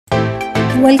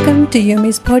Welcome to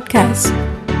Yumi's podcast.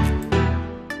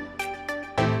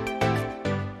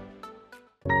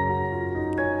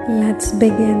 Let's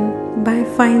begin by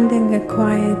finding a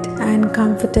quiet and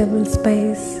comfortable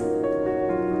space.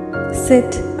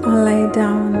 Sit or lie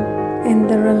down in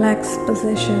the relaxed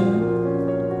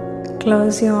position.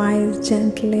 Close your eyes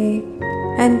gently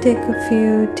and take a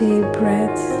few deep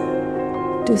breaths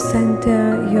to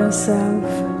center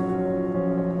yourself.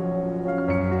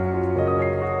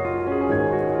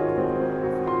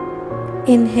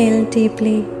 Inhale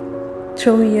deeply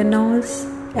through your nose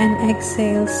and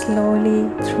exhale slowly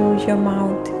through your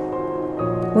mouth.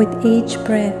 With each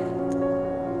breath,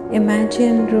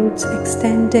 imagine roots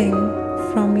extending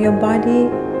from your body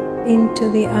into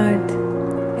the earth,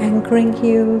 anchoring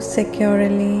you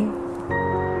securely.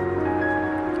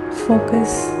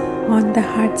 Focus on the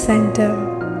heart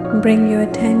center. Bring your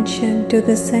attention to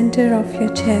the center of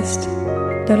your chest,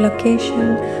 the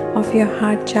location of your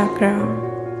heart chakra.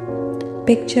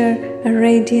 Picture a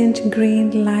radiant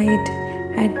green light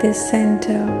at this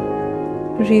center,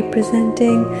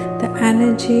 representing the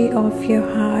energy of your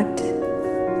heart.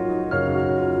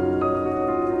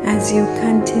 As you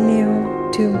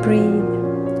continue to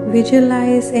breathe,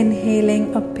 visualize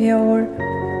inhaling a pure,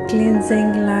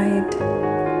 cleansing light.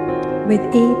 With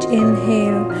each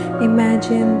inhale,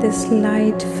 imagine this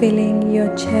light filling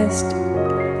your chest,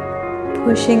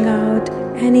 pushing out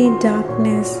any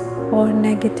darkness or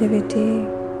negativity.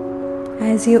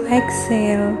 As you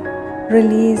exhale,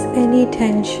 release any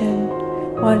tension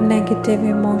or negative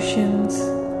emotions.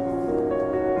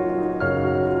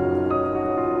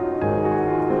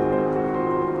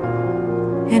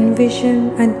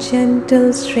 Envision a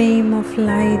gentle stream of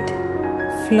light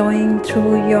flowing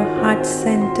through your heart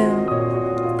center.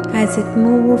 As it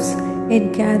moves,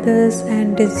 it gathers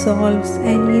and dissolves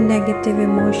any negative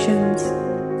emotions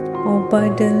or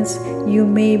burdens you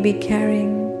may be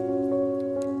carrying.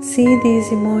 See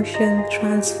these emotions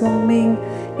transforming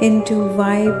into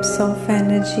vibes of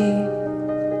energy,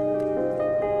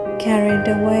 carried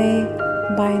away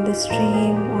by the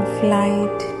stream of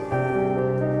light.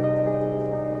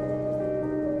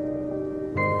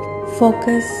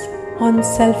 Focus on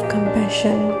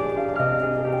self-compassion.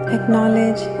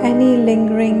 Acknowledge any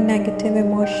lingering negative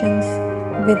emotions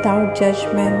without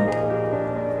judgment.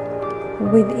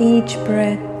 With each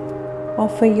breath,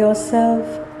 offer yourself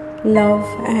love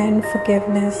and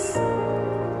forgiveness.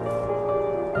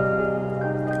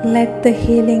 Let the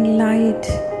healing light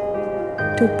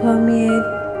to permeate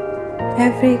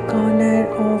every corner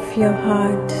of your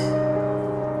heart.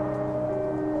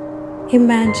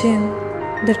 Imagine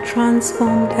the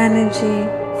transformed energy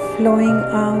flowing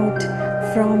out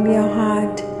from your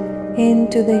heart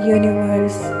into the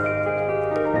universe.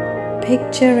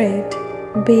 Picture it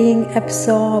being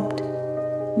absorbed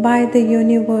by the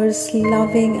universe's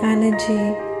loving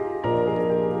energy,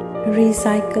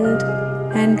 recycled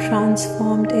and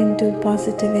transformed into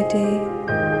positivity.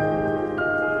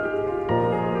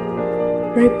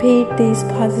 Repeat these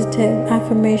positive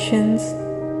affirmations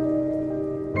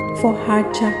for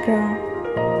heart chakra.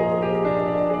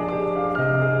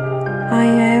 I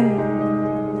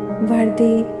am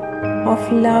worthy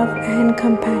of love and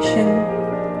compassion.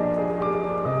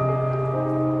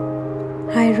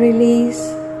 I release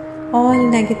all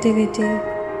negativity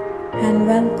and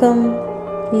welcome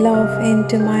love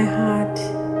into my heart.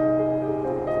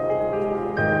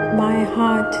 My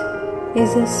heart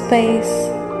is a space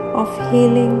of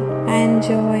healing and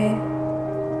joy.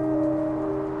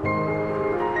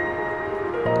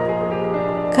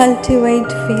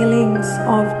 Cultivate feelings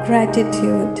of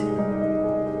gratitude.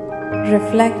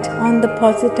 Reflect on the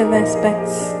positive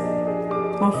aspects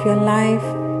of your life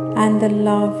and the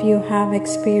love you have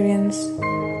experienced.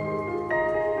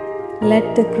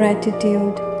 Let the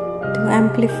gratitude to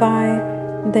amplify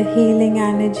the healing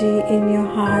energy in your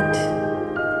heart.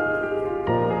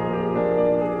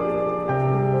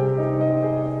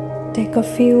 Take a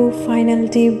few final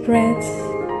deep breaths.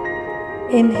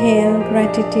 Inhale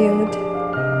gratitude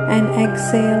and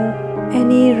exhale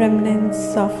any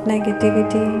remnants of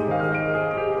negativity.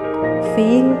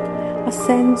 Feel a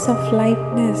sense of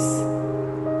lightness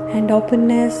and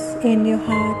openness in your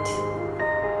heart.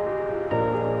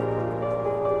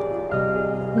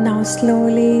 Now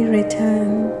slowly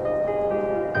return.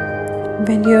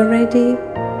 When you're ready,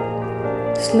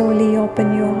 slowly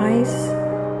open your eyes.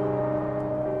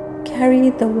 Carry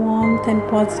the warmth and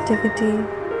positivity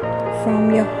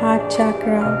from your heart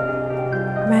chakra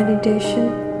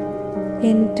meditation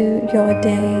into your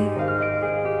day,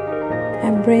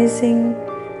 embracing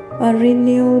a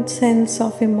renewed sense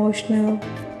of emotional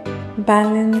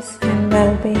balance and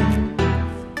well-being.